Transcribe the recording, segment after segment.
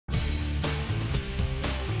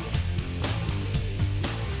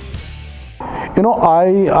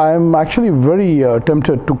I'm actually very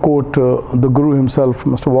tempted to quote the guru himself,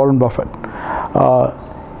 Mr. Warren Buffett.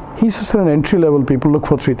 He says in entry level, people look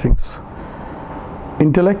for three things: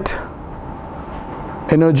 intellect,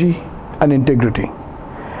 energy, and integrity.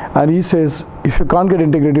 And he says, if you can't get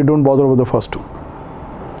integrity, don't bother with the first two.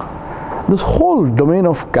 This whole domain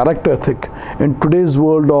of character ethic in today's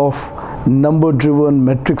world of number-driven,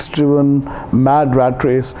 metrics-driven, mad rat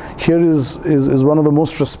race, here is one of the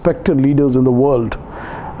most respected leaders in the world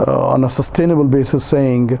on a sustainable basis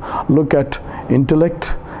saying, look at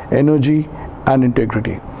intellect, energy, and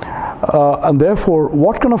integrity. And therefore,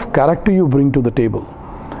 what kind of character you bring to the table?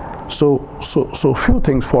 So few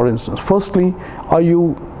things, for instance. Firstly, are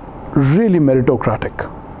you really meritocratic?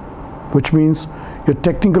 Which means your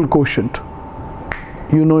technical quotient,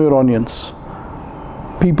 you know your onions.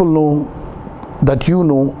 People know that you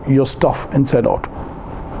know your stuff inside out.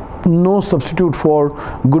 No substitute for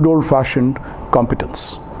good old-fashioned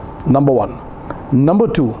competence. Number one. Number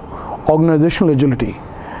two, organizational agility.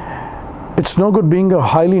 It's no good being a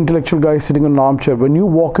highly intellectual guy sitting in an armchair. When you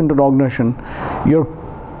walk into an organization, your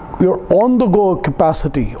on-the-go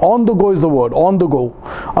capacity, on-the-go is the word, on-the-go.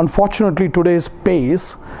 Unfortunately, today's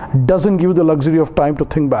pace doesn't give you the luxury of time to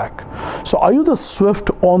think back. So are you the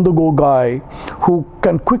swift on-the-go guy who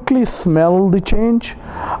can quickly smell the change,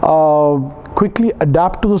 quickly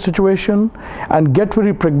adapt to the situation, and get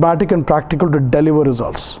very pragmatic and practical to deliver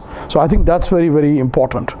results? So I think that's very, very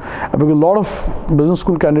important, because a lot of business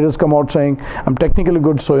school candidates come out saying, I'm technically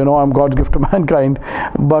good, so I'm God's gift to mankind,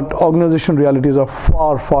 but organization realities are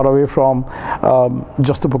far, far away from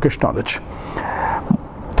just the bookish knowledge.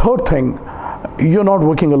 Third thing, you're not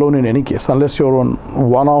working alone in any case, unless you're on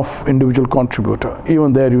one-off individual contributor.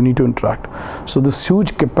 Even there you need to interact. So this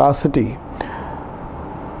huge capacity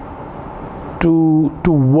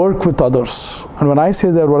to work with others. And when I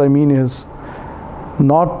say that, what I mean is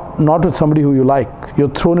not with somebody who you like. You're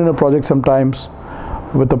thrown in a project sometimes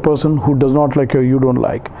with a person who does not like you don't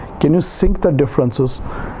like. Can you sync the differences,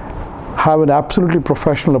 have an absolutely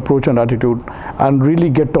professional approach and attitude, and really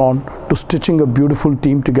get on to stitching a beautiful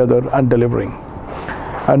team together and delivering?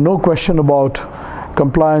 And no question about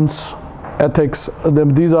compliance, ethics,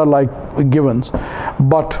 these are like givens.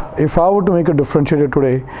 But if I were to make a differentiator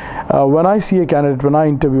today, when I see a candidate, when I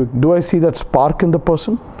interview, do I see that spark in the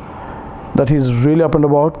person, that he's really up and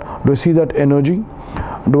about? Do I see that energy?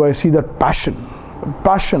 Do I see that passion?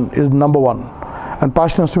 Passion is number one, and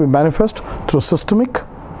passion has to be manifest through systemic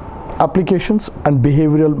applications and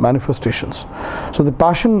behavioral manifestations. So the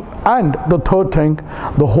passion, and the third thing,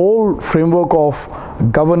 the whole framework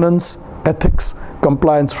of governance, ethics,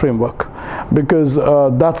 compliance framework, because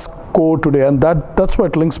that's core today, and that's why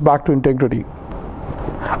it links back to integrity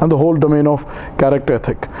and the whole domain of character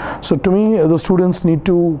ethic. So to me, the students need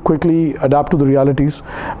to quickly adapt to the realities,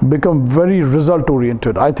 become very result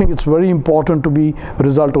oriented. I think it's very important to be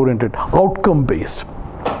result oriented, outcome based.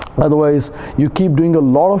 Otherwise, you keep doing a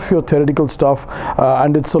lot of your theoretical stuff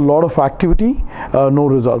and it's a lot of activity, no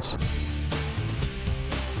results.